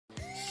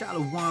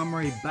Shalom,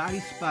 everybody.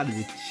 Spotted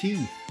the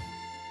Chief.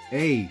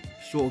 Hey,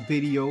 short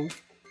video,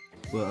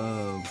 but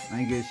I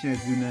ain't get a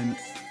chance to do nothing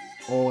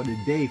all the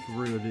day for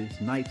real.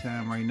 It's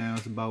nighttime right now.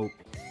 It's about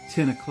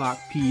 10 o'clock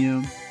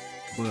p.m.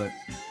 But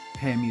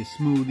had me a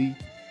smoothie.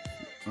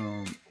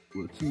 Well,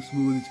 2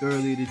 smoothies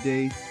earlier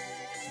today.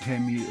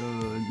 Had me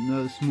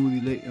another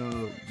smoothie late,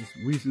 just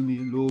recently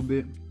a little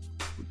bit,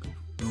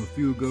 a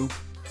few ago.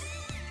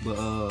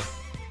 But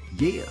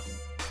yeah,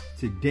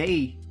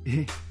 today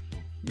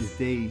is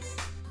day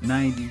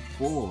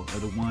 94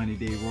 of the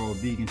 100-day raw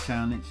vegan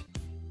challenge.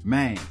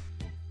 Man,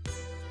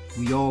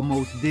 we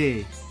almost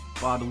there.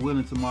 Father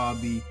willing, tomorrow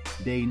be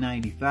day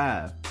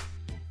 95.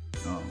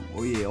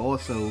 Oh yeah,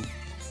 also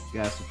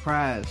got a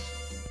surprise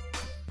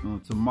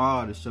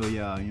tomorrow to show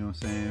y'all, you know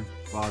what I'm saying?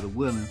 Father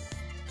willing,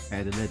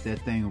 had to let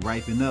that thing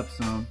ripen up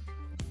some,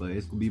 but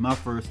it's gonna be my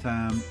first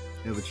time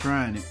ever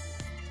trying it.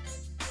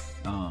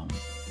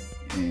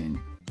 And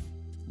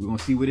we're gonna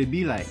see what it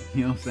be like,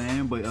 you know what I'm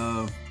saying? But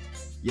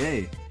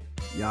yeah,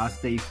 y'all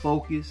stay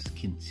focused,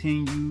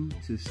 continue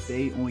to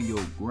stay on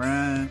your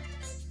grind.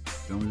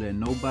 Don't let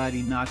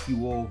nobody knock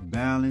you off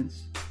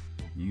balance,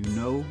 you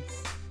know.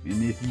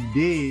 And if you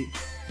did,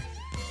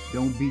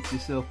 don't beat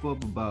yourself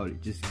up about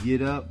it. Just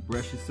get up,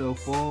 brush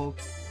yourself off,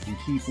 and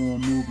keep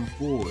on moving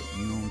forward.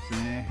 You know what I'm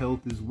saying?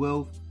 Health is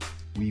wealth.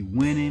 We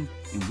winning,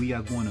 and we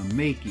are gonna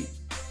make it.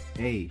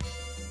 Hey,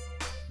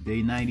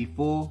 day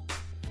 94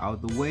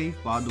 out the way.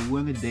 Father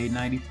willing, day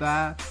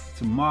 95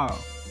 tomorrow.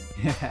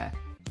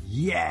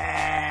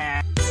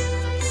 Yeah.